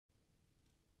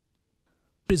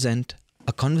present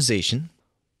a conversation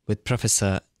with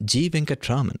Professor G.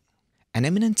 Venkataraman, an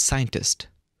eminent scientist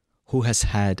who has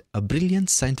had a brilliant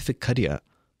scientific career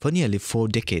for nearly 4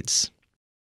 decades.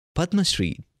 Padma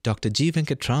Shri Dr. G.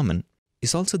 Venkataraman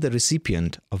is also the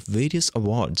recipient of various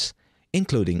awards,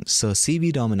 including Sir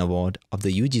C.V. Raman Award of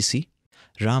the UGC,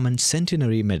 Raman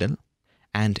Centenary Medal,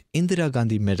 and Indira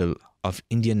Gandhi Medal of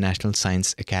Indian National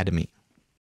Science Academy.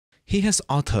 He has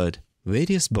authored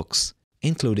various books,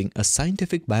 including a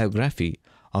scientific biography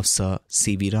of Sir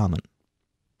C.V. Raman.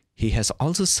 He has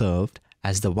also served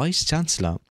as the Vice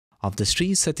Chancellor of the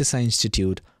Sri Sathya Sai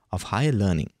Institute of Higher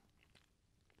Learning.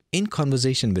 In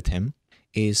conversation with him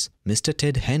is Mr.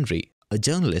 Ted Henry, a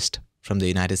journalist from the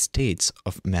United States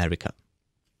of America.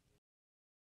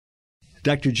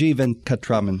 Dr. G.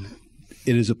 Venkataraman,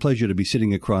 it is a pleasure to be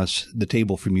sitting across the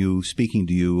table from you, speaking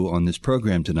to you on this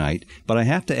program tonight. But I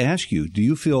have to ask you, do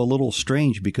you feel a little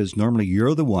strange because normally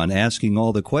you're the one asking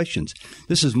all the questions?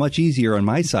 This is much easier on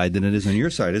my side than it is on your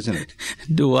side, isn't it?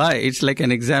 Do I? It's like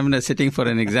an examiner sitting for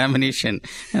an examination,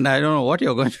 and I don't know what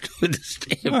you're going to do with this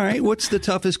table. All right. What's the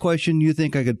toughest question you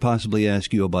think I could possibly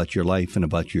ask you about your life and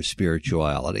about your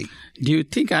spirituality? Do you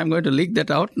think I'm going to leak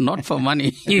that out? Not for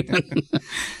money, even.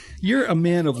 You're a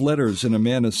man of letters and a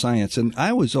man of science, and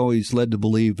I was always led to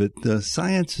believe that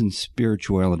science and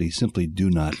spirituality simply do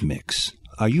not mix.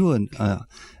 Are you an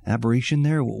aberration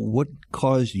there? What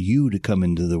caused you to come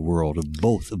into the world of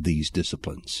both of these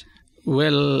disciplines?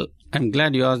 Well, I'm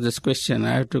glad you asked this question.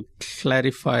 I have to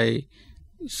clarify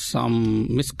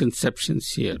some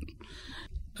misconceptions here.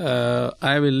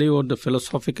 I will leave out the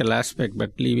philosophical aspect,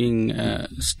 but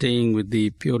staying with the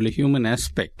purely human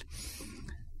aspect.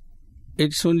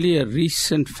 It's only a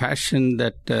recent fashion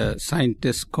that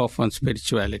scientists cough on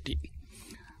spirituality.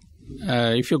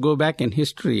 If you go back in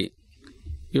history,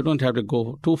 you don't have to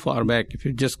go too far back. If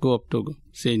you just go up to,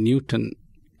 say, Newton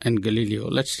and Galileo.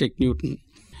 Let's take Newton.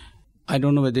 I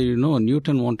don't know whether you know,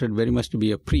 Newton wanted very much to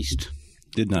be a priest.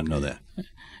 Did not know that.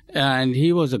 And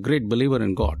he was a great believer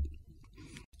in God.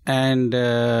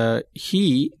 And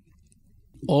he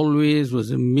always was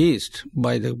amazed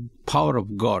by the power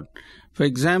of God. For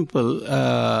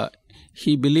example,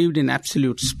 he believed in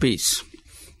absolute space,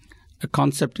 a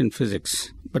concept in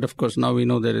physics. But of course, now we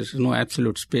know there is no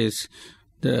absolute space.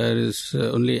 There is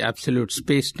only absolute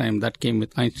space-time. That came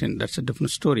with Einstein. That's a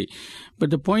different story.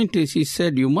 But the point is, he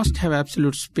said, you must have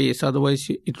absolute space, otherwise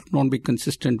it will not be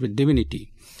consistent with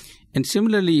divinity. And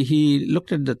similarly, he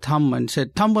looked at the thumb and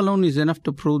said, thumb alone is enough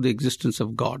to prove the existence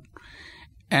of God.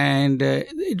 And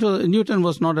Newton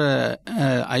was not an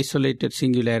isolated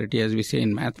singularity, as we say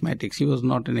in mathematics. He was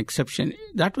not an exception.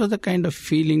 That was the kind of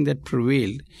feeling that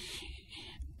prevailed.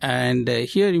 And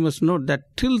here you must note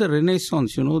that till the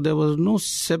Renaissance, there was no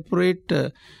separate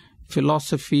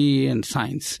philosophy and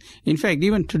science. In fact,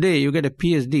 even today, you get a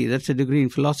PhD. That's a degree in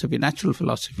philosophy, natural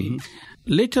philosophy.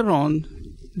 Mm-hmm. Later on,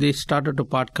 they started to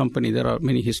part company. There are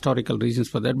many historical reasons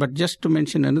for that. But just to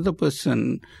mention another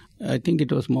person, I think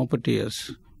it was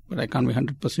Maupertuis, but I can't be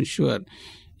 100% sure.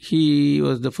 He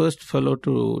was the first fellow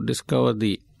to discover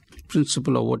the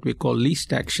principle of what we call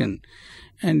least action.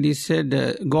 And he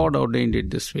said, God ordained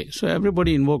it this way. So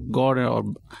everybody invoked God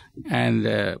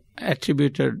and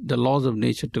attributed the laws of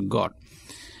nature to God.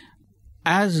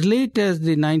 As late as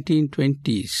the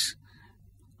 1920s,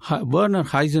 Werner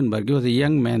Heisenberg, he was a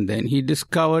young man then, he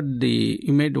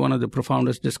made one of the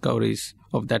profoundest discoveries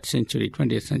of that century,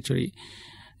 20th century.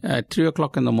 At 3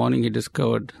 o'clock in the morning, he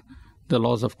discovered the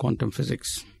laws of quantum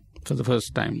physics for the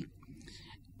first time.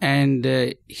 And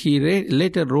he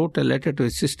later wrote a letter to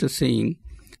his sister saying,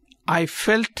 I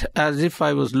felt as if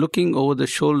I was looking over the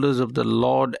shoulders of the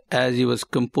Lord as he was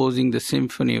composing the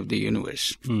symphony of the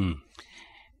universe.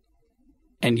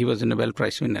 And he was a Nobel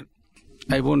Prize winner.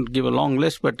 I won't give a long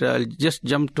list, but I'll just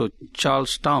jump to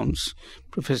Charles Townes,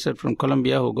 professor from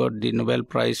Columbia, who got the Nobel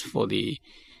Prize for the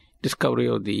discovery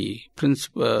of the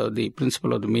principle of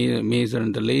the maser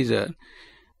and the laser.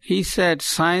 He said,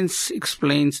 science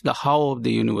explains the how of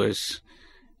the universe,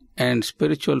 and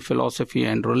spiritual philosophy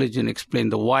and religion explain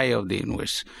the why of the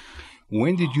universe.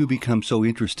 When did you become so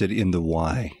interested in the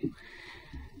why?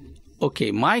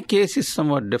 Okay, my case is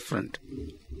somewhat different.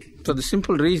 For the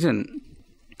simple reason,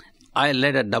 I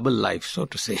led a double life, so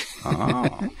to say.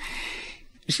 Oh.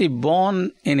 You see,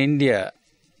 born in India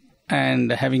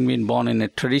and having been born in a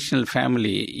traditional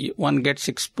family, one gets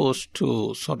exposed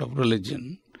to sort of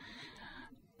religion.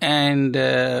 And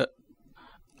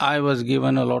I was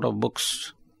given a lot of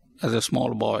books as a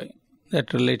small boy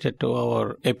that related to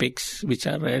our epics, which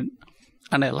I read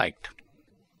and I liked.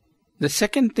 The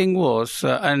second thing was,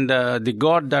 the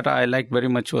God that I liked very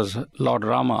much was Lord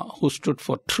Rama, who stood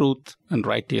for truth and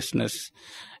righteousness.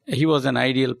 He was an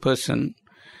ideal person,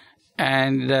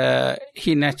 and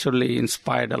he naturally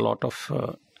inspired a lot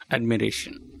of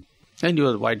admiration. And he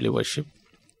was widely worshipped.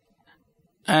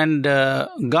 And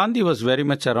Gandhi was very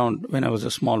much around when I was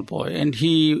a small boy, and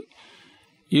he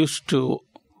used to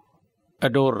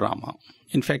adore Rama.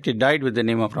 In fact, he died with the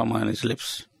name of Rama on his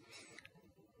lips.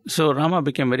 So Rama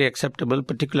became very acceptable,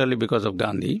 particularly because of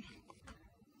Gandhi.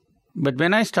 But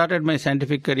when I started my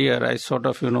scientific career, I sort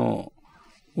of,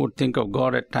 would think of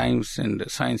God at times and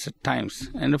science at times.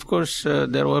 And of course,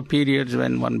 there were periods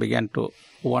when one began to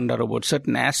wonder about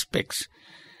certain aspects.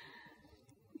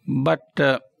 But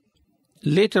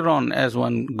later on, as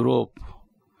one grew up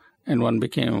and one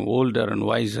became older and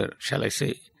wiser, shall I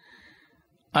say,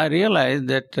 I realized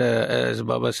that, as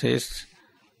Baba says,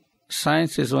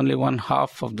 science is only one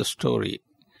half of the story,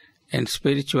 and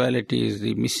spirituality is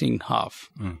the missing half.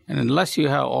 And unless you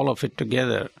have all of it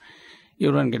together,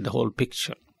 you don't get the whole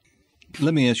picture.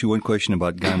 Let me ask you one question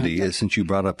about Gandhi, since you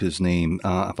brought up his name.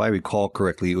 If I recall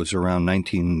correctly, it was around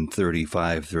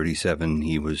 1935, 37.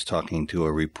 He was talking to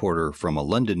a reporter from a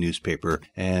London newspaper,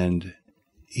 and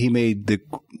he made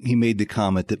the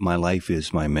comment that my life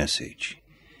is my message.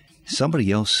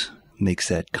 Somebody else makes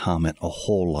that comment a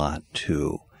whole lot,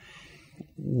 too.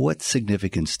 What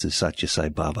significance does Sathya Sai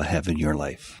Baba have in your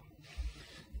life?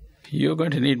 You're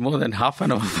going to need more than half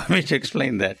an hour for me to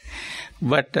explain that.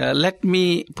 But let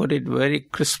me put it very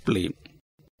crisply.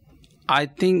 I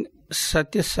think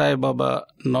Sathya Sai Baba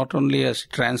not only has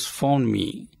transformed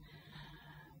me,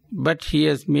 but he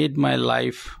has made my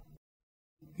life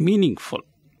meaningful.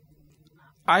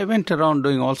 I went around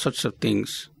doing all sorts of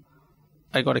things.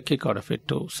 I got a kick out of it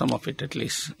too, some of it at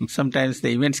least. Sometimes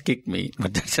the events kicked me,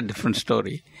 but that's a different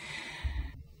story.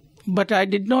 But I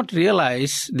did not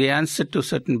realize the answer to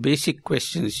certain basic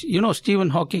questions.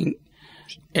 Stephen Hawking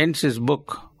ends his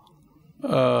book,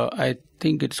 I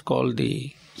think it's called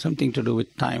something to do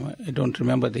with time. I don't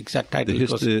remember the exact title.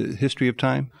 The History of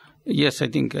Time? Yes, I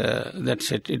think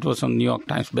that's it. It was on New York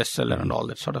Times bestseller and all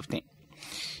that sort of thing.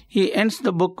 He ends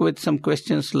the book with some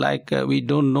questions like, we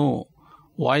don't know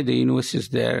why the universe is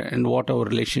there and what our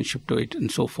relationship to it and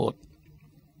so forth.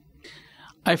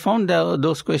 I found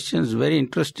those questions very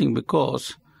interesting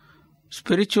because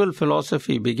spiritual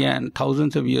philosophy began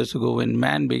thousands of years ago when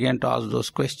man began to ask those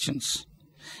questions.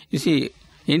 You see,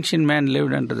 ancient man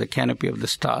lived under the canopy of the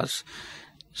stars.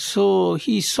 So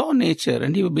he saw nature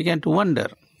and he began to wonder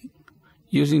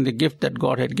using the gift that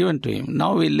God had given to him.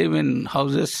 Now we live in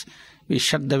houses, we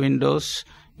shut the windows,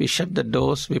 we shut the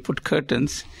doors, we put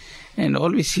curtains, and all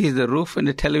we see is the roof and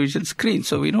the television screen.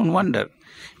 So we don't wonder.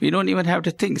 We don't even have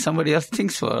to think. Somebody else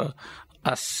thinks for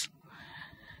us.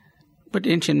 But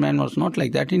ancient man was not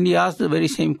like that. And he asked the very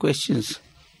same questions.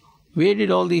 Where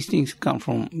did all these things come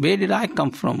from? Where did I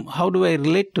come from? How do I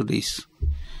relate to this?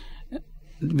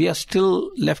 We are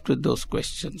still left with those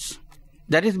questions.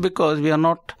 That is because we are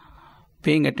not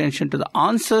paying attention to the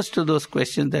answers to those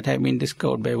questions that have been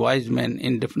discovered by wise men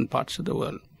in different parts of the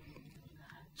world.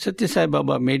 Sathya Sai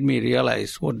Baba made me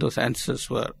realize what those answers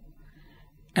were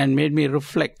and made me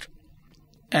reflect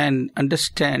and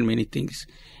understand many things.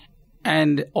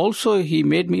 And also he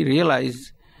made me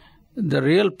realize the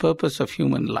real purpose of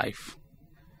human life.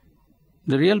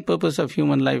 The real purpose of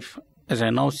human life, as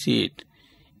I now see it,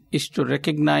 is to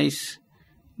recognize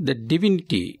the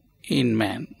divinity in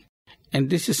man. And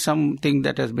this is something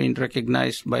that has been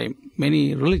recognized by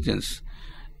many religions.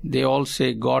 They all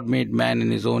say God made man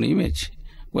in his own image.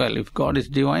 Well, if God is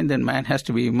divine, then man has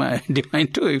to be divine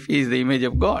too if he is the image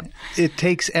of God. It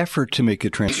takes effort to make a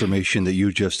transformation that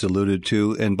you just alluded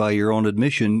to, and by your own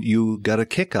admission, you got a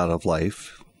kick out of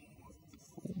life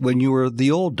when you were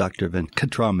the old Dr.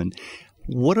 Venkataraman.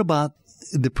 What about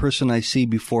the person I see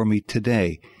before me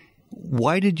today?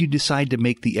 Why did you decide to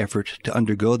make the effort to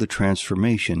undergo the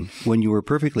transformation when you were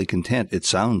perfectly content, it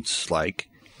sounds like,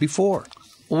 before?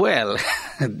 Well,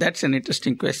 that's an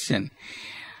interesting question.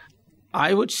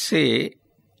 I would say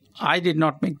I did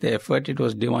not make the effort. It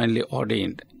was divinely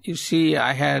ordained. You see,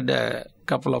 I had a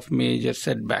couple of major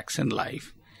setbacks in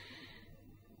life.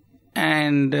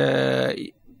 And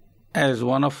as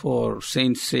one of our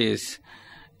saints says,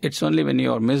 it's only when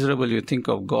you are miserable you think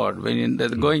of God. When the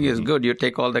going is good, you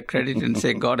take all the credit and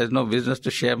say, God has no business to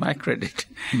share my credit.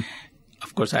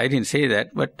 Of course, I didn't say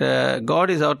that. But God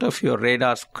is out of your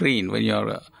radar screen when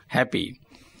you're happy.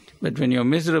 But when you're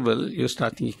miserable, you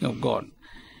start thinking of God.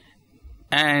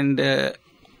 And,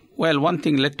 one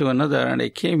thing led to another, and I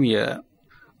came here.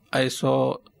 I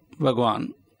saw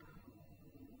Bhagwan.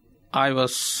 a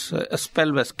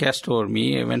spell was cast over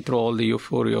me. I went through all the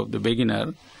euphoria of the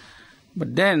beginner.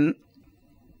 But then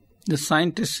the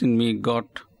scientist in me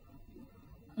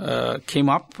came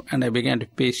up, and I began to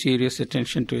pay serious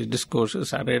attention to his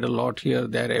discourses. I read a lot here,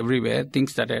 there, everywhere,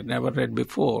 things that I had never read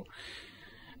before.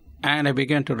 And I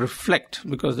began to reflect,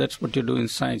 because that's what you do in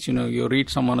science. You read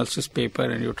someone else's paper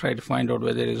and you try to find out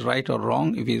whether he's right or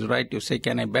wrong. If he's right, you say,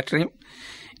 can I better him?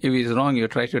 If he's wrong, you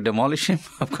try to demolish him.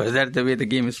 Of course, that's the way the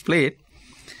game is played.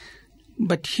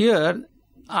 But here,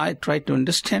 I tried to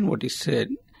understand what he said.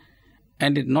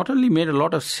 And it not only made a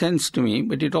lot of sense to me,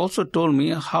 but it also told me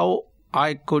how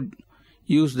I could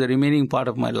use the remaining part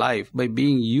of my life by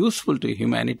being useful to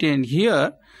humanity. And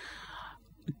here,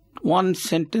 one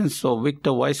sentence of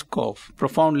Victor Weisskopf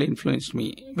profoundly influenced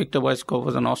me. Victor Weisskopf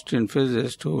was an Austrian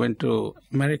physicist who went to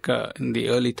America in the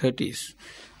early 30s,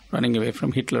 running away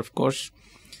from Hitler, of course.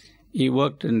 He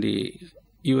worked in the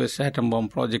U.S. atom bomb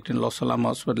project in Los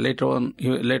Alamos, but later on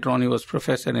he was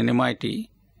professor in MIT.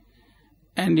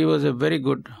 And he was a very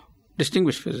good,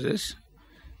 distinguished physicist,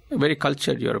 a very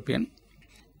cultured European.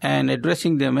 And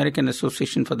addressing the American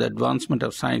Association for the Advancement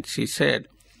of Science, he said,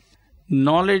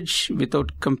 knowledge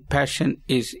without compassion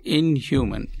is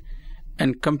inhuman,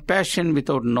 and compassion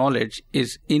without knowledge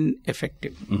is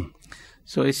ineffective.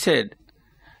 So he said,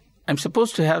 I'm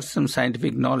supposed to have some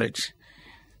scientific knowledge.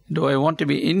 Do I want to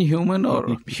be inhuman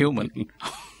or human?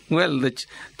 Well, the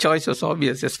choice was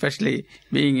obvious, especially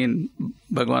being in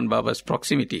Bhagwan Baba's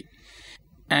proximity.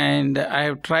 And I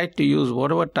have tried to use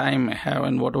whatever time I have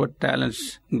and whatever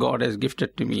talents God has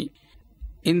gifted to me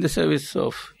in the service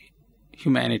of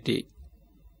humanity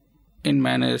in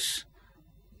manners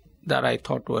that I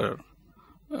thought were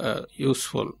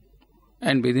useful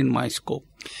and within my scope.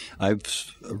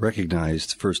 I've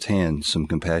recognized firsthand some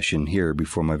compassion here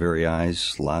before my very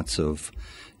eyes, lots of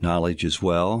knowledge as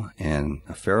well, and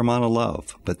a fair amount of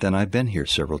love. But then I've been here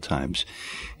several times.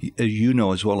 You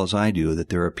know as well as I do that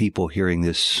there are people hearing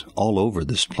this all over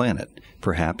this planet,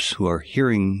 perhaps, who are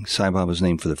hearing Sai Baba's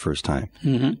name for the first time.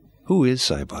 Mm-hmm. Who is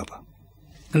Sai Baba?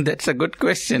 That's a good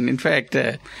question. In fact,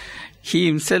 he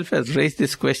himself has raised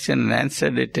this question and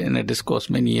answered it in a discourse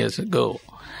many years ago.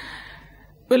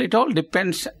 Well, it all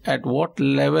depends at what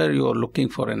level you are looking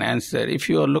for an answer. If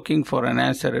you are looking for an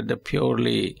answer at the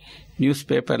purely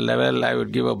newspaper level, I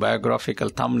would give a biographical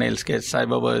thumbnail sketch. Sai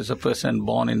Baba is a person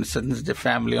born in the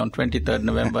family on 23rd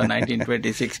November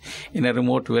 1926 in a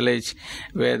remote village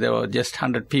where there were just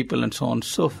 100 people and so on and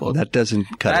so forth. That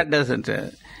doesn't cut That doesn't.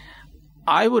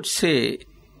 I would say,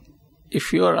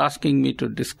 if you are asking me to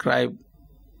describe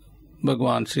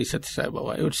Bhagwan Sri Sathya Sai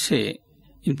Baba, I would say,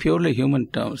 in purely human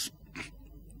terms,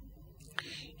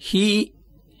 he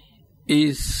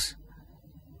is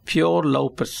pure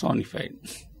love personified.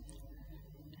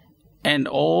 And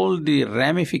all the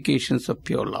ramifications of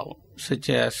pure love, such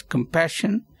as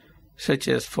compassion, such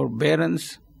as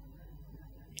forbearance.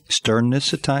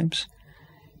 Sternness at times?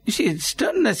 You see,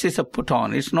 sternness is a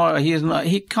put-on.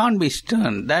 He can't be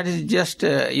stern. That is just,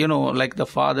 like the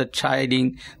father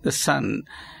chiding the son.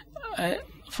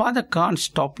 Father can't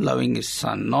stop loving his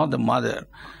son, nor the mother.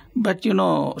 But,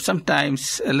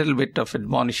 sometimes a little bit of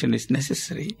admonition is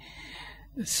necessary.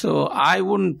 So I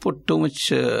wouldn't put too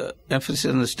much emphasis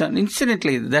on the stern.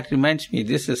 Incidentally, that reminds me,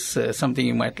 this is something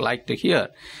you might like to hear.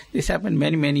 This happened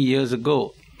many, many years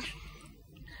ago.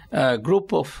 A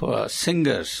group of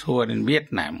singers who were in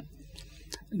Vietnam,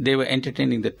 they were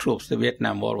entertaining the troops. The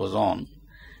Vietnam War was on.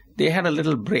 They had a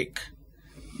little break.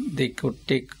 They could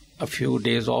take a few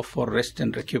days off for rest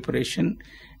and recuperation.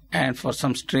 And for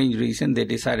some strange reason, they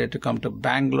decided to come to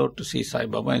Bangalore to see Sai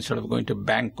Baba instead of going to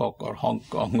Bangkok or Hong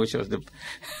Kong, which were the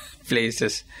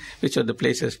places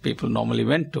people normally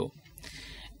went to.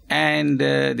 And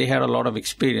they had a lot of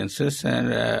experiences.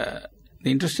 And the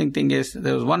interesting thing is,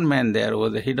 there was one man there who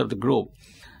was the head of the group.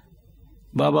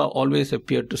 Baba always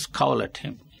appeared to scowl at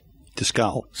him. To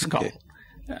scowl? Scowl. Okay.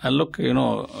 A look,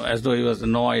 as though he was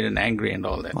annoyed and angry and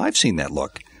all that. Well, I've seen that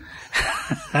look.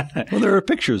 Well, there are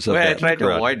pictures of that. I tried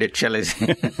to avoid it, shall I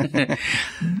say.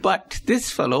 But this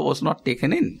fellow was not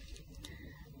taken in.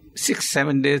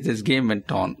 6-7 days this game went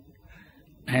on.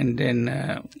 And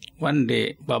then one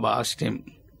day, Baba asked him,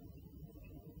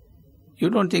 "You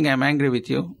don't think I'm angry with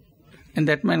you?" And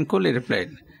that man coolly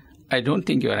replied, "I don't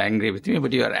think you are angry with me,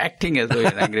 but you are acting as though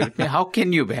you're angry with me. How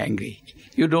can you be angry?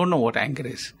 You don't know what anger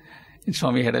is." And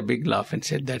Swami had a big laugh and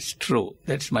said, "That's true.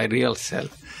 That's my real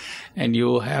self. And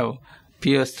you have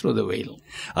pierced through the veil."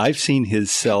 I've seen his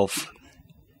self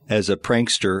as a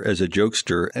prankster, as a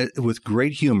jokester, with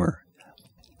great humor.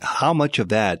 How much of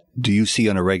that do you see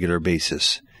on a regular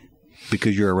basis?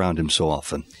 Because you're around him so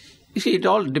often. You see, it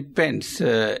all depends.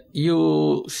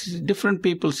 Different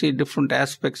people see different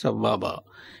aspects of Baba.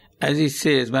 As he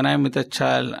says, when I'm with a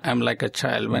child, I'm like a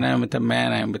child. When I'm with a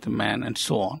man, I'm with a man, and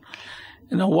so on.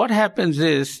 What happens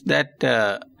is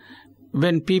that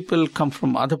when people come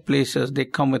from other places, they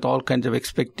come with all kinds of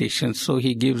expectations. So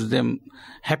he gives them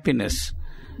happiness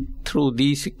through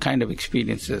these kind of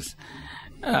experiences.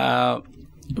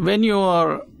 When you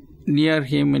are near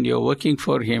him and you're working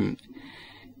for him,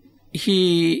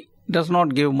 he does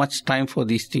not give much time for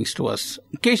these things to us.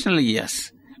 Occasionally,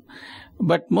 yes.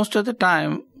 But most of the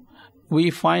time, we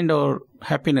find our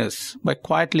happiness by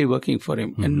quietly working for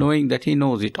him and knowing that he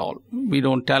knows it all. We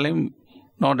don't tell him,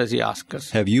 nor does he ask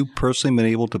us. Have you personally been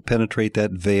able to penetrate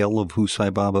that veil of who Sai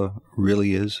Baba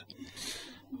really is?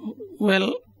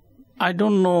 Well, I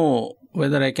don't know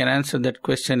whether I can answer that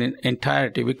question in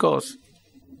entirety, because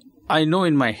I know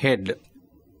in my head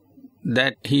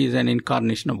that he is an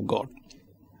incarnation of God.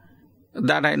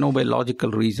 That I know by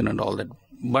logical reason and all that.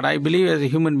 But I believe as a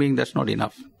human being that's not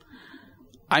enough.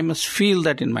 I must feel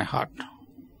that in my heart.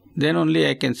 Then only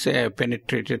I can say I have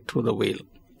penetrated through the veil.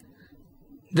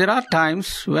 There are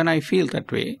times when I feel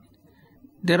that way.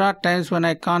 There are times when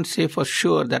I can't say for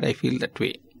sure that I feel that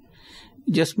way.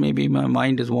 Just maybe my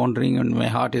mind is wandering and my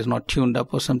heart is not tuned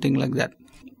up or something like that.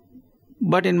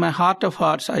 But in my heart of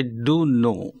hearts, I do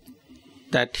know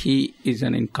that he is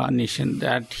an incarnation,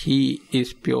 that he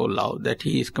is pure love, that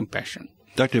he is compassion.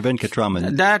 Dr.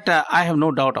 Venkataraman. That I have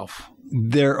no doubt of.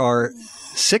 There are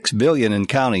 6 billion and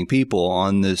counting people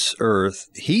on this earth.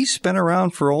 He's been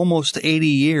around for almost 80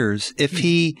 years. If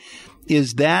he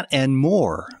is that and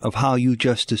more of how you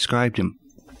just described him,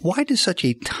 why does such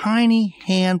a tiny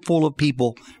handful of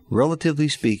people, relatively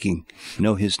speaking,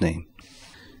 know his name?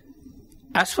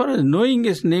 As far as knowing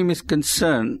his name is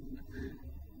concerned,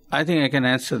 I think I can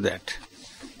answer that.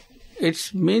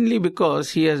 It's mainly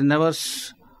because he has never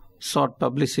sought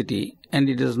publicity and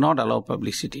he does not allow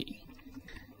publicity.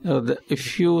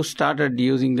 If you started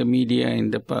using the media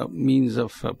in the means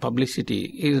of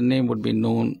publicity, his name would be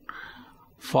known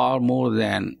far more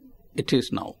than it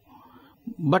is now.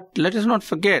 But let us not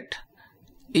forget,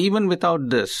 even without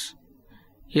this,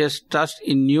 he has touched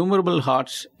innumerable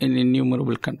hearts in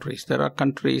innumerable countries. There are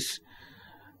countries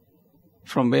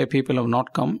from where people have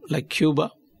not come, like Cuba,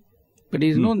 but he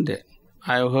is known there.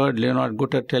 I have heard Leonard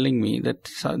Gutter telling me that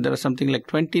there are something like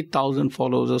 20,000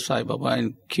 followers of Sai Baba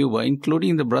in Cuba,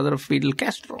 including the brother of Fidel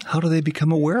Castro. How do they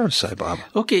become aware of Sai Baba?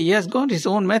 Okay, he has got his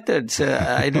own methods.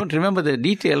 I don't remember the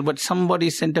detail, but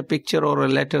somebody sent a picture or a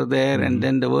letter there and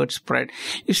then the word spread.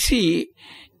 You see,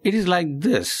 it is like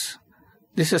this.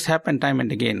 This has happened time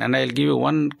and again. And I'll give you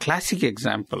one classic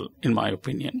example, in my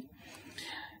opinion.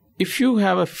 If you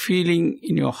have a feeling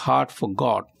in your heart for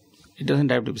God, it doesn't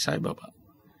have to be Sai Baba.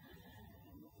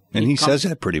 And he says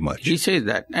that pretty much. He says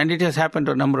that. And it has happened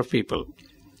to a number of people.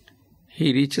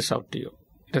 He reaches out to you.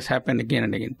 It has happened again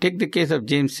and again. Take the case of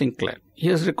James Sinclair. He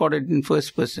was recorded in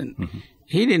first person.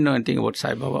 He didn't know anything about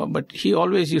Sai Baba, but he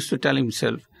always used to tell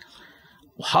himself,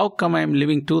 how come I am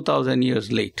living 2,000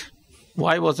 years late?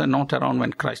 Why was I not around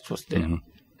when Christ was there?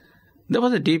 There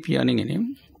was a deep yearning in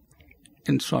him.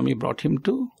 And Swami brought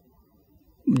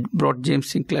James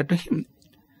Sinclair to him.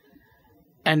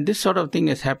 And this sort of thing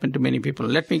has happened to many people.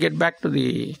 Let me get back to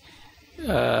the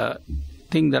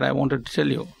thing that I wanted to tell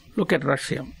you. Look at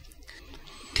Russia.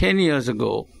 10 years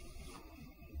ago,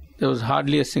 there was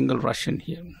hardly a single Russian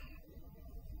here.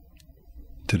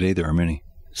 Today there are many.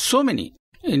 So many.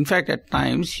 In fact, at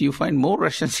times, you find more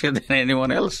Russians here than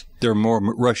anyone else. There are more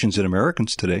Russians than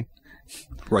Americans today,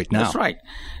 right now. That's right.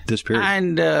 This period.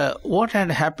 And what had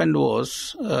happened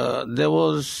was there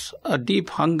was a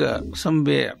deep hunger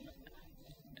somewhere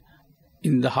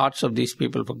in the hearts of these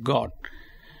people for God.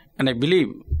 And I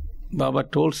believe Baba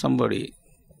told somebody,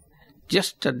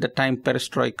 just at the time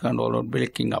perestroika and all are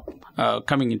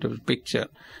coming into the picture,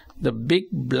 the big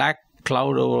black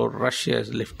cloud over Russia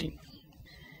is lifting.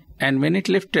 And when it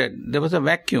lifted, there was a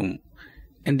vacuum.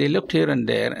 And they looked here and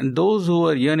there, and those who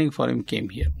were yearning for him came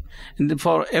here. And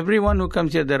for everyone who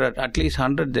comes here, there are at least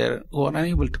 100 there who are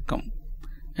unable to come.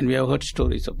 And we have heard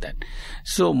stories of that.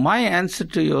 So my answer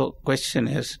to your question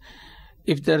is,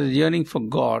 if there is yearning for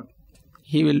God,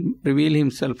 he will reveal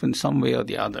himself in some way or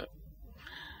the other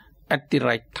at the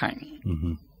right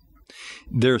time.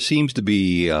 There seems to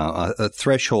be a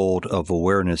threshold of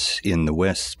awareness in the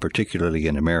West, particularly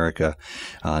in America.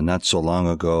 Not so long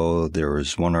ago, there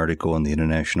was one article in the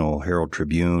International Herald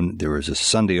Tribune. There was a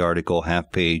Sunday article,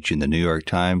 half page, in the New York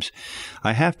Times.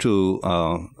 I have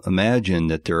to imagine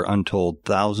that there are untold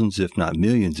thousands, if not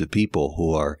millions, of people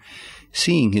who are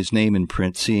seeing his name in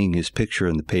print, seeing his picture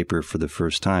in the paper for the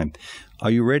first time. Are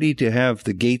you ready to have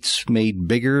the gates made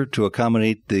bigger to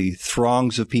accommodate the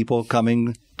throngs of people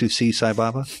coming to see Sai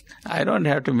Baba? I don't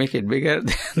have to make it bigger.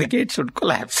 The gates would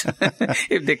collapse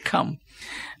if they come.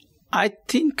 I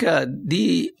think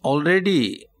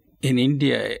already in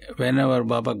India, whenever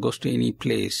Baba goes to any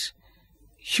place,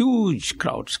 huge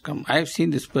crowds come. I've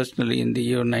seen this personally in the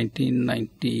year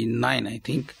 1999, I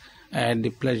think. I had the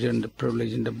pleasure and the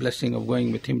privilege and the blessing of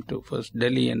going with him to first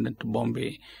Delhi and then to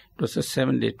Bombay. It was a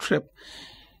 7-day trip.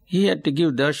 He had to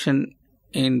give darshan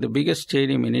in the biggest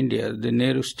stadium in India, the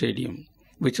Nehru Stadium,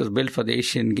 which was built for the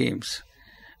Asian Games.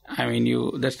 I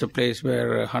mean, that's the place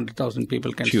where 100,000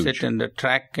 people can sit, and the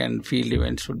track and field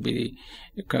events could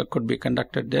be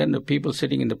conducted there. And the people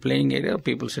sitting in the playing area,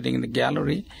 people sitting in the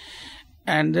gallery.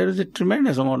 And there is a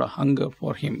tremendous amount of hunger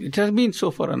for him. It has been so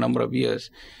for a number of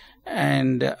years.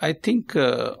 And I think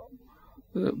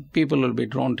people will be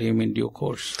drawn to him in due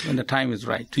course when the time is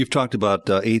right. You've talked about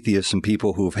atheists and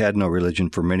people who've had no religion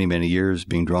for many, many years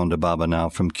being drawn to Baba now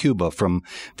from Cuba, from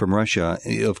Russia.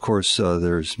 Of course,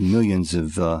 there's millions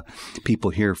of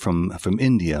people here from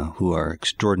India who are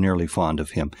extraordinarily fond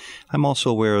of him. I'm also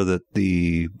aware that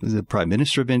the Prime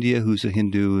Minister of India, who's a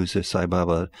Hindu, is a Sai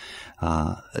Baba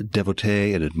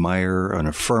devotee, an admirer, an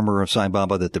affirmer of Sai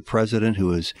Baba, that the President,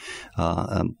 who is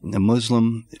a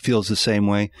Muslim, feels the same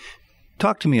way.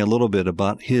 Talk to me a little bit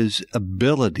about his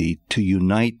ability to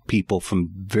unite people from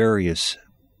various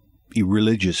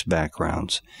religious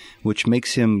backgrounds, which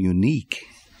makes him unique.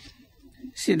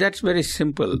 See, that's very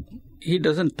simple. He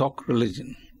doesn't talk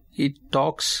religion. He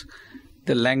talks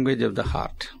the language of the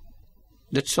heart.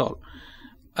 That's all.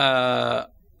 The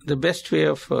best way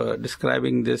of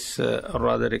describing this, or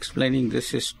rather explaining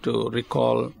this, is to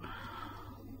recall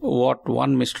what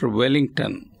one Mr.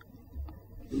 Wellington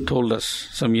told us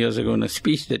some years ago in a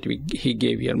speech that he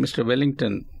gave here. Mr.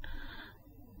 Wellington,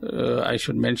 I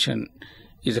should mention,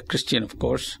 is a Christian, of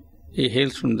course. He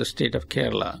hails from the state of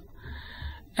Kerala.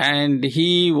 And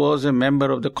he was a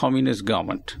member of the communist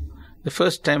government. The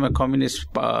first time a communist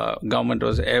government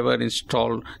was ever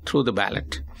installed through the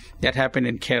ballot. That happened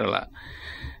in Kerala.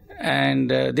 And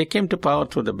they came to power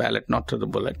through the ballot, not through the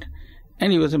bullet.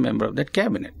 And he was a member of that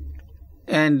cabinet.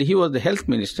 And he was the health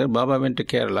minister. Baba went to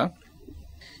Kerala.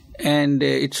 And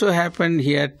it so happened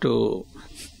he had to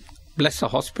bless a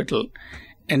hospital.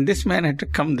 And this man had to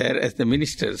come there as the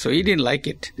minister. So he didn't like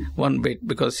it one bit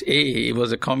because A, he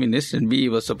was a communist, and B, he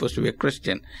was supposed to be a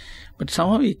Christian. But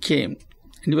somehow he came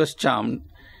and he was charmed,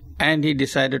 and he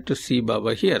decided to see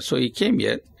Baba here. So he came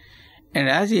here, and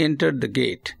as he entered the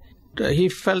gate, he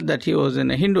felt that he was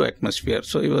in a Hindu atmosphere.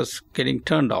 So he was getting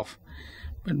turned off.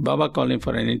 But Baba called him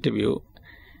for an interview.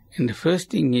 And the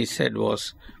first thing he said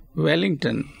was,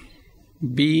 Wellington,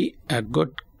 be a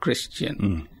good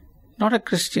Christian. Not a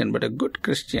Christian, but a good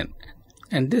Christian.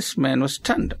 And this man was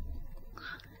stunned.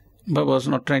 Baba was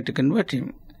not trying to convert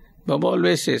him. Baba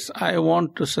always says, I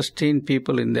want to sustain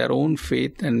people in their own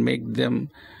faith and make them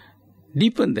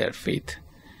deepen their faith.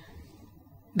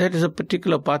 That is a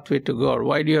particular pathway to God.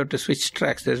 Why do you have to switch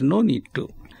tracks? There's no need to.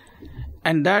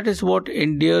 And that is what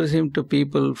endears him to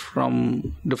people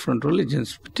from different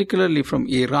religions, particularly from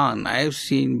Iran. I have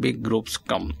seen big groups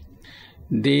come.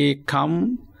 They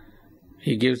come,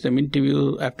 he gives them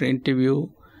interview after interview,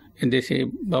 and they say,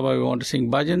 Baba, we want to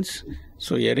sing bhajans.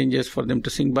 So he arranges for them to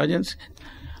sing bhajans.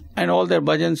 And all their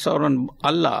bhajans are on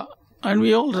Allah. And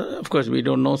we all, of course, we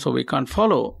don't know, so we can't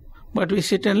follow. But we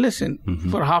sit and listen.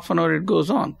 For half an hour it goes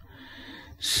on.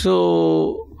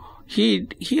 So he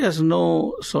has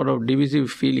no sort of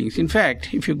divisive feelings. In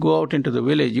fact, if you go out into the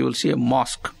village, you will see a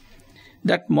mosque.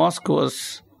 That mosque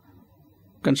was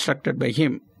constructed by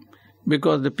him,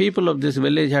 because the people of this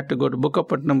village had to go to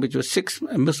Bukkapatnam, which was 6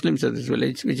 Muslims of this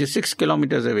village, which is 6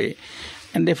 kilometers away,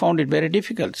 and they found it very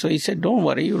difficult. So he said, don't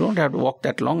worry, you don't have to walk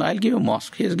that long, I'll give you a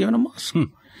mosque. He has given a mosque.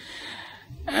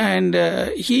 And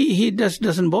he just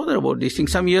doesn't bother about these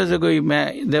things. Some years ago,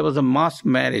 there was a mass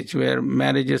marriage where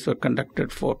marriages were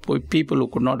conducted for people who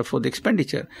could not afford the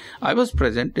expenditure. I was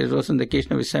present. It was on the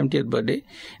occasion of his 70th birthday.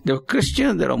 There were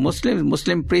Christians, there were Muslims.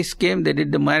 Muslim priests came. They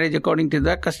did the marriage according to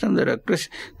their custom. There were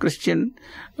Christian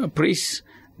priests.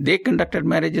 They conducted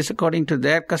marriages according to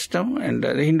their custom. And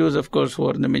the Hindus, of course, who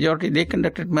were the majority, they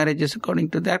conducted marriages according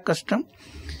to their custom.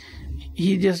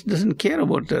 he just doesn't care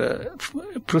about the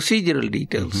procedural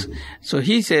details. So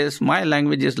he says, my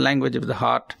language is language of the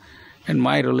heart, and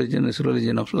my religion is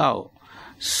religion of love.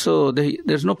 So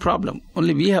there's no problem.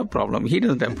 Only we have problem. He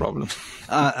doesn't have problem.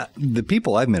 The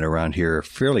people I've met around here are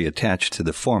fairly attached to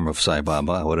the form of Sai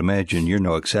Baba. I would imagine you're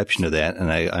no exception to that,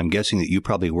 and I'm guessing that you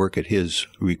probably work at his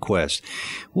request.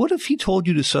 What if he told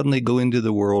you to suddenly go into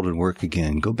the world and work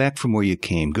again, go back from where you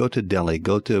came, go to Delhi,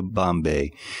 go to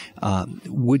Bombay?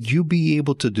 Would you be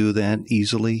able to do that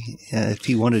easily if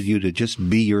he wanted you to just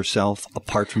be yourself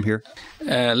apart from here?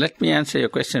 Let me answer your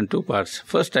question in two parts.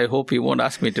 First, I hope he won't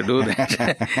ask me to do that.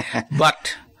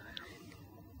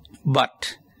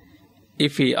 But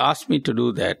if he asked me to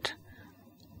do that,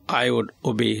 I would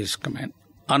obey his command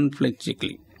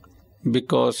unflinchingly,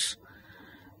 because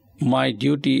my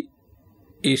duty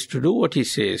is to do what he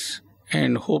says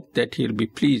and hope that he'll be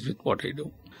pleased with what I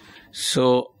do.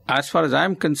 So as far as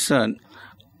I'm concerned,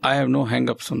 I have no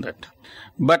hang-ups on that.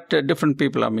 But different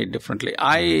people are made differently.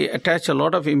 I attach a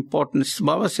lot of importance.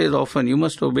 Baba says often, you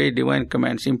must obey divine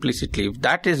commands implicitly. If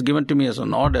that is given to me as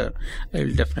an order, I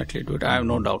will definitely do it. I have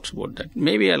no doubts about that.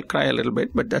 Maybe I'll cry a little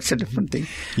bit, but that's a different thing.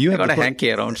 I got a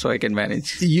hanky around so I can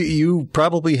manage. You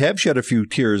probably have shed a few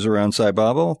tears around Sai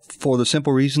Baba for the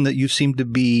simple reason that you seem to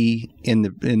be in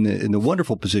the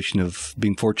wonderful position of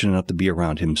being fortunate enough to be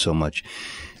around him so much.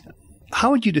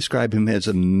 How would you describe him as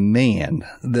a man,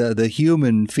 the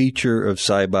human feature of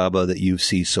Sai Baba that you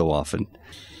see so often?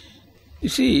 You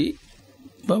see,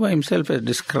 Baba himself has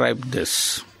described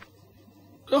this,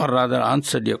 or rather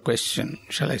answered your question,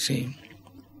 shall I say.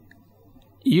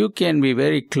 You can be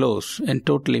very close and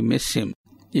totally miss him.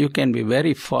 You can be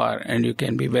very far and you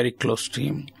can be very close to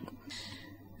him.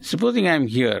 Supposing I'm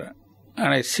here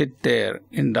and I sit there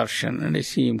in darshan and I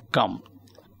see him come.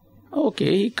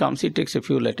 Okay, he comes, he takes a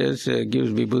few letters,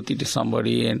 gives vibhuti to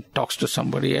somebody and talks to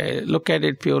somebody. I look at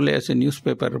it purely as a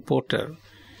newspaper reporter.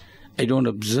 I don't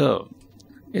observe.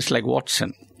 It's like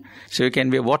Watson. So you can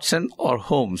be Watson or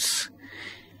Holmes.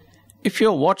 If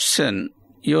you're Watson,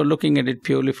 you're looking at it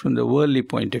purely from the worldly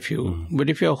point of view. But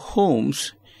if you're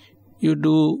Holmes, you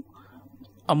do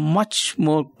a much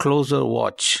more closer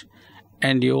watch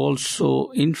and you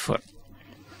also infer.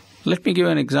 Let me give you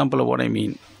an example of what I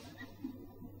mean.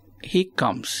 He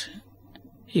comes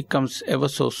ever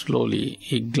so slowly,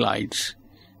 he glides,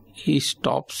 he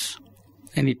stops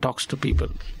and he talks to people.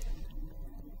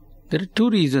 There are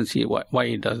two reasons why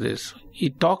he does this.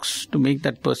 He talks to make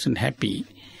that person happy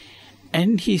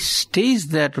and he stays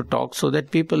there to talk so that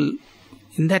people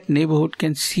in that neighborhood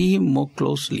can see him more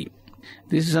closely.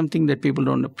 This is something that people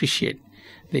don't appreciate.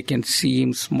 They can see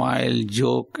him smile,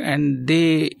 joke, and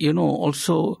they,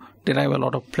 also derive a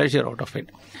lot of pleasure out of it.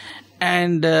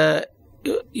 And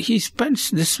he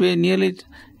spends this way nearly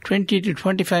 20 to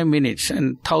 25 minutes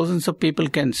and thousands of people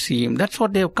can see him. That's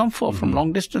what they have come for from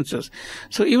long distances.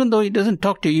 So even though he doesn't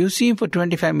talk to you, you see him for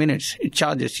 25 minutes, it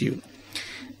charges you.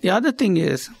 The other thing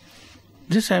is,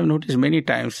 this I have noticed many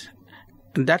times,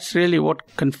 and that's really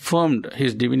what confirmed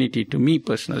his divinity to me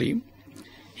personally.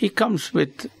 He comes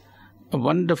with a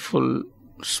wonderful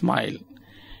smile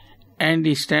and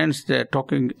he stands there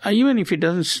talking, even if he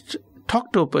doesn't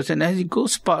talk to a person, as he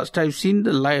goes past, I've seen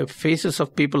the faces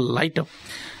of people light up.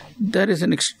 There is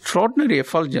an extraordinary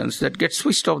effulgence that gets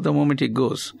switched off the moment he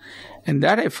goes. And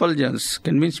that effulgence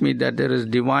convinced me that there is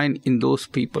divine in those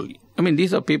people. I mean,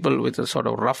 these are people with a sort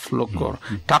of rough look or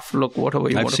tough look, whatever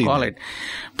you want to call it.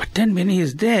 But then when he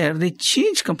is there, they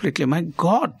change completely. My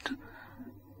God!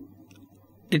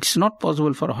 It's not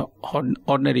possible for an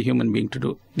ordinary human being to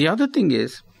do. The other thing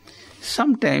is,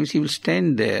 sometimes he will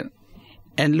stand there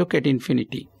and look at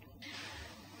infinity.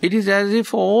 It is as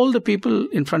if all the people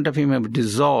in front of him have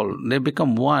dissolved. They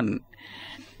become one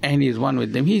and he is one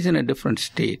with them. He is in a different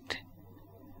state,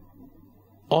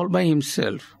 all by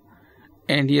himself.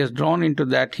 And he has drawn into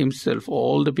that himself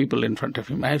all the people in front of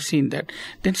him. I have seen that.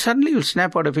 Then suddenly you'll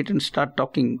snap out of it and start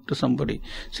talking to somebody.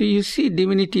 So you see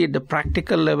divinity at the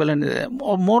practical level and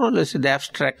or more or less at the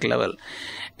abstract level.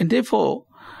 And therefore,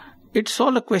 it's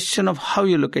all a question of how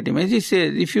you look at him. As he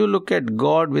says, if you look at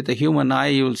God with a human eye,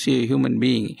 you will see a human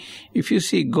being. If you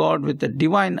see God with a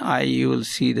divine eye, you will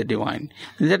see the divine.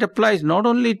 And that applies not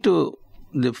only to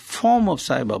the form of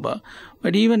Sai Baba,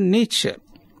 but even nature.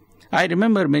 I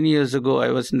remember many years ago,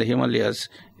 I was in the Himalayas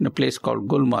in a place called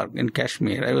Gulmarg in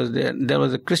Kashmir. I was there. There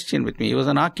was a Christian with me. He was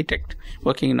an architect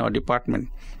working in our department.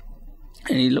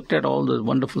 And he looked at all those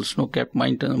wonderful snow-capped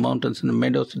mountains and the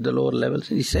meadows at the lower levels.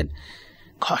 And he said,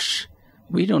 gosh,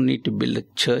 we don't need to build a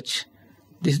church.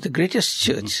 This is the greatest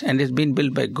church and it's been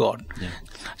built by God. Yeah.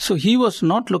 So he was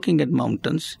not looking at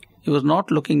mountains. He was not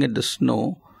looking at the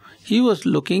snow. He was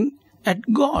looking at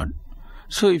God.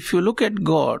 So if you look at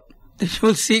God, then you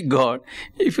will see God.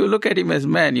 If you look at him as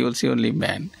man, you will see only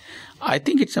man. I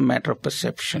think it's a matter of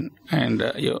perception and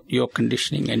your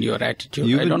conditioning and your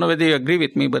attitude. I don't know whether you agree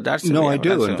with me, but that's the No, way I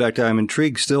do. answer. In fact, I'm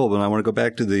intrigued still, but I want to go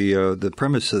back to the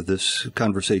premise of this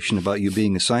conversation about you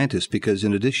being a scientist, because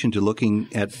in addition to looking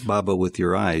at Baba with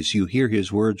your eyes, you hear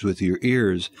his words with your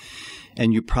ears,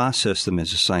 and you process them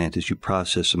as a scientist. You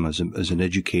process them as an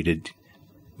educated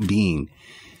being.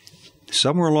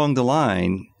 Somewhere along the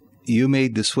line, you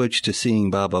made the switch to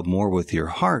seeing Baba more with your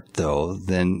heart, though,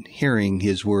 than hearing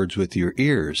his words with your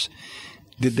ears.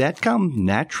 Did that come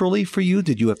naturally for you?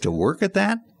 Did you have to work at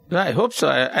that? I hope so.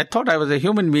 I thought I was a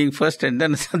human being first, and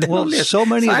then well, so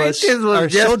many of us are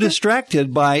so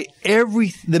distracted by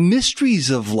the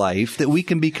mysteries of life that we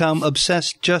can become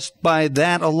obsessed just by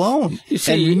that alone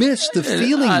and miss the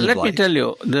feeling of life. Let me tell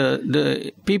you,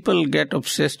 the people get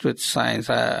obsessed with science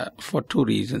for two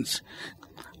reasons.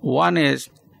 One is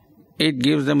it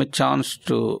gives them a chance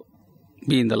to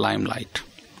be in the limelight.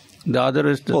 The other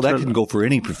is the that can go for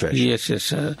any profession.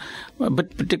 Yes.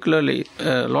 But particularly,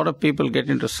 a lot of people get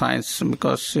into science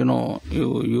because,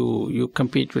 you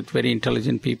compete with very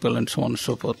intelligent people and so on and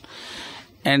so forth,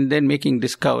 and then making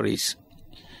discoveries.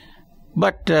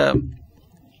 But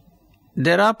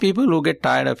there are people who get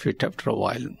tired of it after a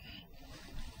while.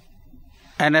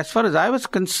 And as far as I was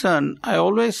concerned, I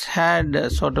always had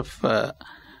a sort of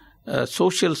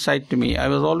social side to me. I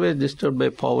was always disturbed by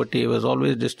poverty. I was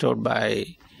always disturbed by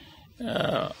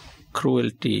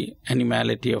cruelty,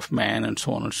 animality of man, and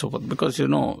so on and so forth. Because,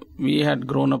 we had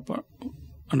grown up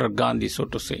under Gandhi, so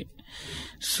to say.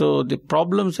 So the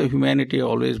problems of humanity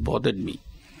always bothered me.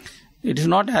 It is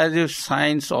not as if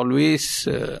science always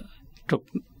took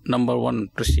number one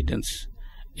precedence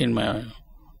in my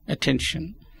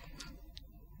attention.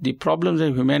 The problems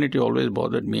of humanity always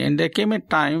bothered me. And there came a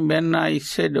time when I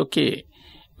said, okay,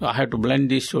 I have to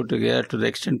blend these two together to the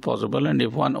extent possible, and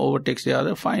if one overtakes the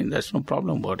other, fine, there's no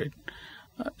problem about it.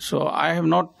 So I have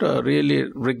not really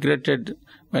regretted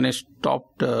when I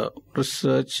stopped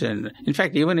research. And in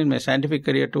fact, even in my scientific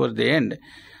career towards the end,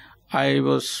 I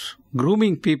was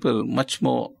grooming people much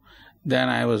more than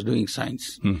I was doing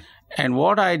science. And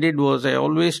what I did was I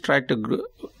always tried to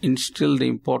instill the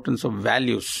importance of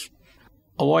values.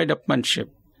 Avoid upmanship.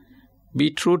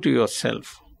 Be true to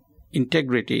yourself.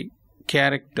 Integrity,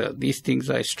 character, these things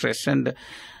I stress. And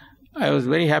I was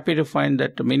very happy to find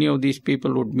that many of these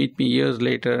people would meet me years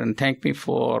later and thank me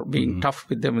for being tough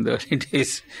with them in the early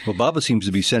days. Well, Baba seems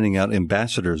to be sending out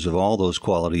ambassadors of all those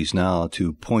qualities now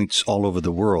to points all over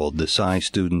the world. The Sai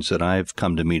students that I've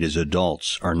come to meet as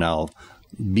adults are now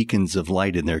beacons of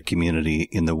light in their community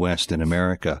in the West and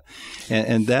America.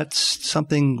 And that's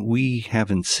something we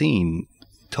haven't seen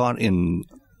taught in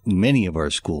many of our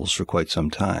schools for quite some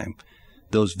time.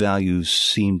 Those values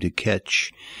seem to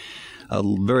catch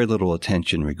very little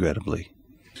attention, regrettably.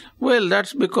 Well,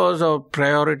 that's because our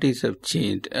priorities have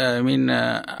changed.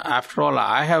 After all,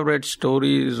 I have read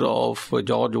stories of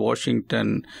George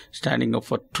Washington standing up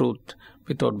for truth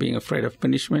without being afraid of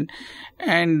punishment.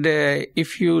 And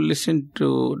if you listen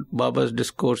to Baba's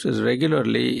discourses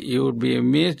regularly, you would be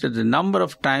amazed at the number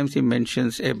of times he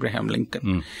mentions Abraham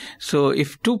Lincoln. So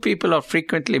if two people are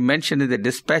frequently mentioned in the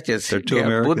dispatches, they're two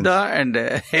Americans. Buddha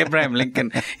and Abraham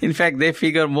Lincoln. In fact, they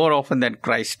figure more often than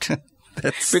Christ.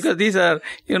 Because these are,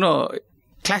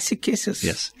 classic cases.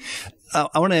 Yes.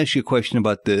 I want to ask you a question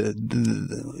about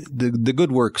the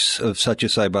good works of Sathya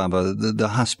Sai Baba, the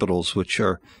hospitals, which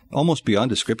are almost beyond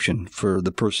description for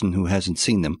the person who hasn't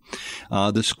seen them,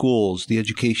 the schools, the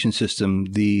education system,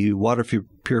 the water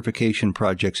purification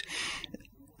projects.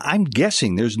 I'm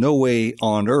guessing there's no way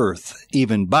on earth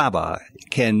even Baba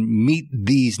can meet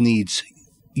these needs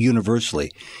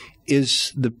universally.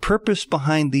 Is the purpose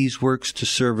behind these works to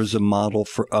serve as a model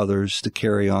for others to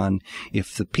carry on?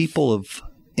 If the people of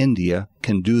India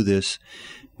can do this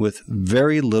with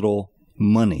very little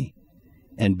money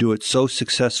and do it so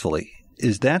successfully,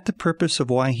 is that the purpose of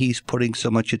why he's putting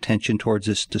so much attention towards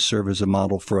this, to serve as a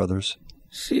model for others?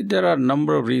 See, there are a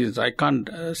number of reasons. I can't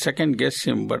second guess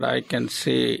him, but I can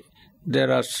say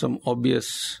there are some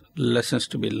obvious lessons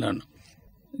to be learned.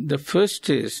 The first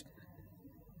is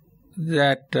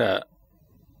that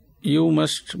you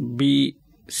must be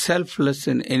selfless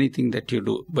in anything that you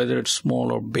do, whether it's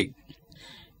small or big.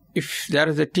 If there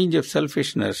is a tinge of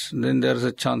selfishness, then there is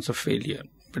a chance of failure.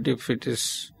 But if it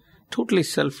is totally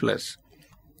selfless,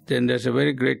 then there's a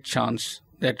very great chance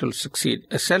that it will succeed.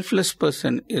 A selfless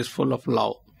person is full of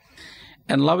love.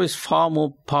 And love is far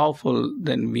more powerful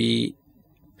than we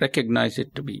recognize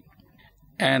it to be.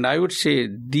 And I would say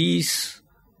these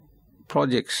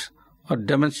projects a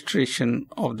demonstration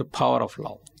of the power of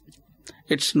love.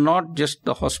 It's not just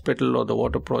the hospital or the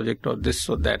water project or this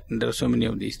or that, and there are so many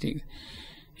of these things.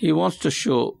 He wants to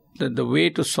show that the way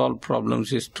to solve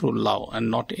problems is through love and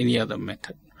not any other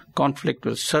method. Conflict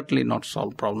will certainly not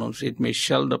solve problems. It may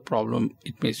shelve the problem,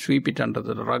 it may sweep it under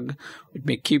the rug, it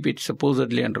may keep it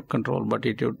supposedly under control, but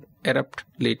it would erupt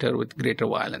later with greater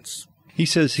violence. He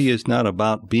says he is not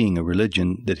about being a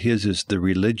religion, that his is the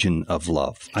religion of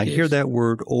love. I hear that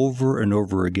word over and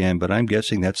over again, but I'm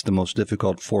guessing that's the most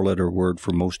difficult four-letter word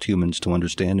for most humans to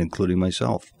understand, including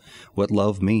myself, what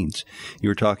love means.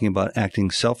 You're talking about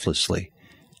acting selflessly.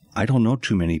 I don't know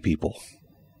too many people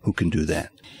who can do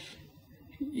that.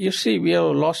 You see, we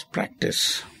have lost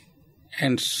practice,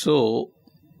 and so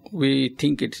we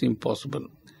think it's impossible.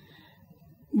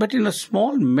 But in a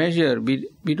small measure, we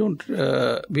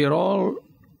are all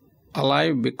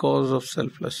alive because of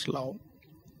selfless love.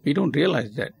 We don't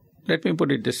realize that. Let me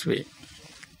put it this way.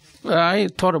 I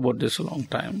thought about this a long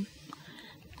time.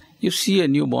 You see a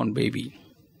newborn baby.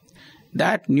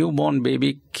 That newborn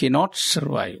baby cannot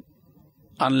survive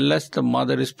unless the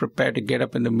mother is prepared to get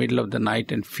up in the middle of the night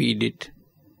and feed it,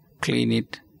 clean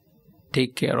it,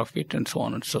 take care of it, and so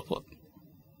on and so forth.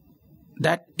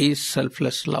 That is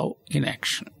selfless love in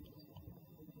action.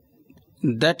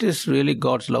 That is really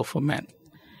God's love for man.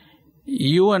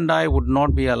 You and I would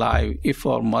not be alive if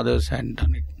our mothers hadn't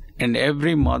done it. And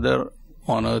every mother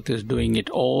on earth is doing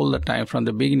it all the time from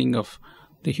the beginning of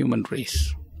the human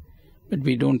race. But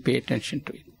we don't pay attention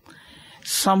to it.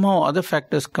 Somehow other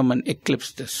factors come and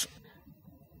eclipse this.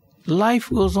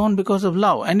 Life goes on because of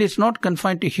love, and it's not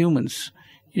confined to humans.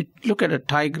 You look at a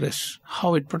tigress,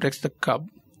 how it protects the cub.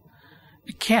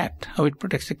 A cat, how it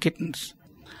protects the kittens.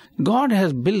 God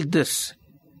has built this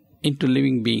into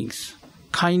living beings.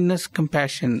 Kindness,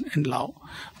 compassion, and love.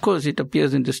 Of course, it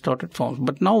appears in distorted forms.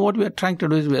 But now what we are trying to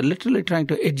do is we are literally trying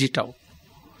to edge it out.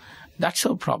 That's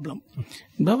our problem.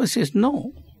 Baba says,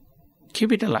 no,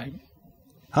 keep it alive.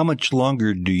 How much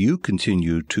longer do you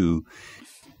continue to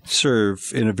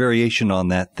serve in a variation on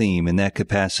that theme, in that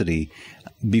capacity,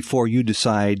 before you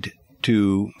decide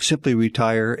to simply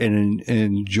retire and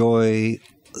enjoy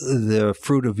the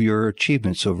fruit of your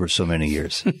achievements over so many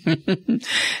years?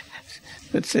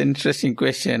 That's an interesting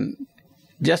question.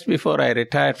 Just before I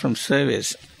retired from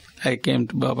service, I came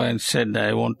to Baba and said,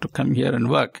 I want to come here and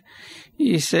work.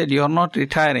 He said, you're not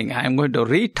retiring. I'm going to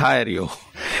retire you.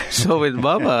 So with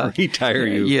Baba... Retire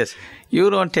you. Yes. You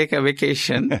don't take a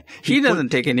vacation. He doesn't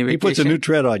take any vacation. He puts a new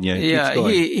tread on you. Yeah,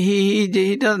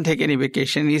 he doesn't take any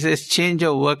vacation. He says, change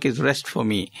of work is rest for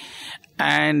me.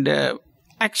 And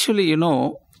actually,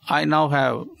 I now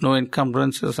have no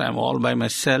encumbrances. I'm all by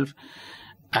myself.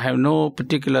 I have no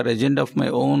particular agenda of my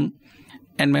own.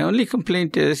 And my only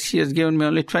complaint is he has given me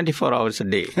only 24 hours a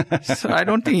day. So I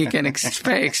don't think he can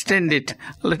extend it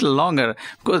a little longer.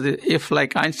 Because if,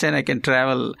 like Einstein, I can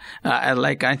travel,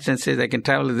 like Einstein says, I can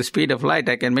travel at the speed of light,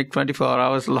 I can make 24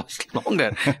 hours last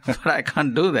longer. But I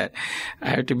can't do that. I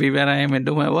have to be where I am and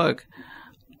do my work.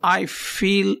 I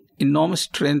feel enormous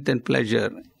strength and pleasure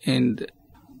and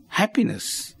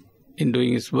happiness in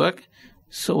doing his work.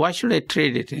 So why should I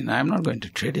trade it in? I'm not going to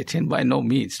trade it in by no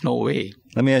means, no way.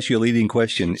 Let me ask you a leading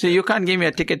question. So you can't give me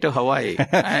a ticket to Hawaii.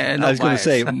 I was going to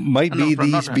say, might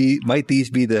these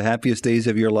be the happiest days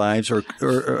of your lives, or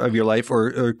of your life,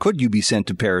 or could you be sent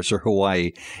to Paris or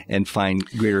Hawaii and find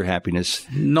greater happiness?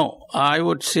 No, I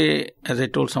would say, as I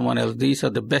told someone else, these are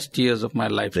the best years of my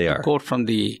life. They are. Quote from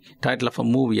the title of a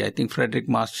movie. I think Frederick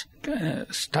March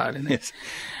starred in it. Yes.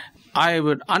 I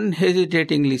would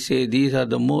unhesitatingly say these are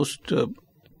the most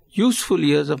useful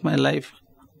years of my life.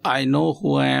 I know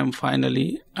who I am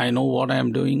finally. I know what I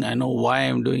am doing. I know why I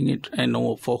am doing it. I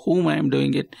know for whom I am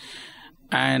doing it.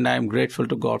 And I am grateful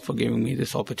to God for giving me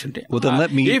this opportunity. Well, then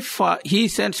let me... If He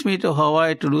sends me to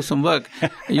Hawaii to do some work,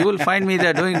 you will find me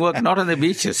there doing work, not on the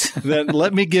beaches. Then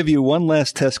let me give you one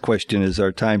last test question as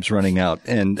our time's running out.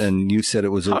 And you said it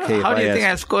was okay How do you think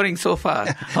I'm scoring so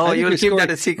far? Oh, you will keep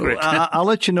that a secret. I'll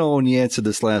let you know when you answer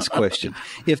this last question.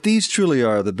 If these truly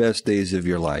are the best days of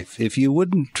your life, if you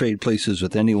wouldn't trade places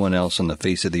with anyone else on the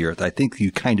face of the earth, I think you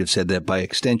kind of said that by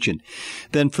extension,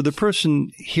 then for the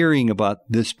person hearing about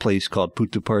this place called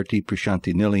Puttaparthi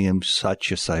Prashanti Nilayam,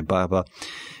 Sathya Sai Baba,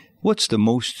 what's the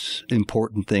most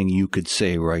important thing you could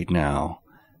say right now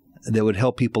that would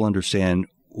help people understand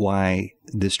why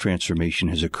this transformation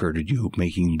has occurred to you,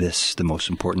 making this the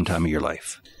most important time of your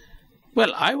life?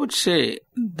 Well, I would say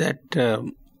that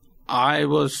I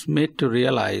was made to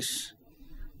realize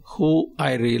who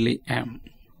I really am.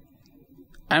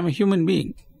 I'm a human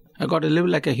being. I got to live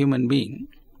like a human being.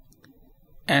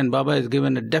 And Baba has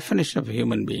given a definition of a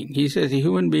human being. He says a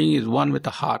human being is one with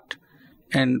a heart.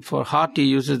 And for heart, he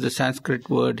uses the Sanskrit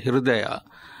word hridaya.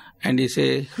 And he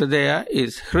says hridaya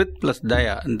is hrit plus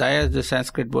daya. And daya is the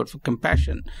Sanskrit word for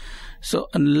compassion. So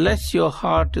unless your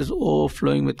heart is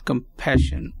overflowing with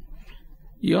compassion,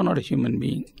 you're not a human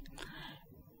being.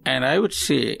 And I would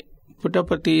say,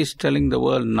 Puttaparthi is telling the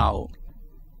world now,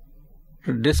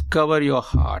 to discover your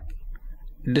heart,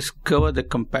 discover the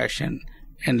compassion,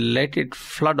 and let it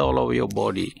flood all over your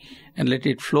body, and let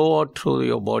it flow out through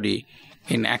your body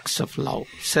in acts of love,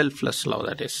 selfless love,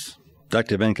 that is.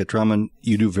 Dr. Venkataraman,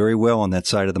 you do very well on that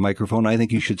side of the microphone. I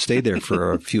think you should stay there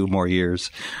for a few more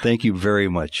years. Thank you very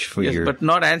much for yes, but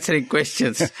not answering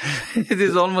questions. It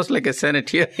is almost like a Senate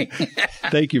hearing.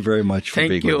 Thank you very much for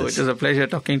being with us. Thank you. It was a pleasure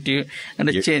talking to you. And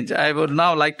a change. I would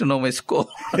now like to know my score.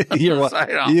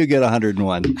 You get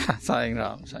 101. Sai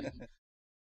Ram.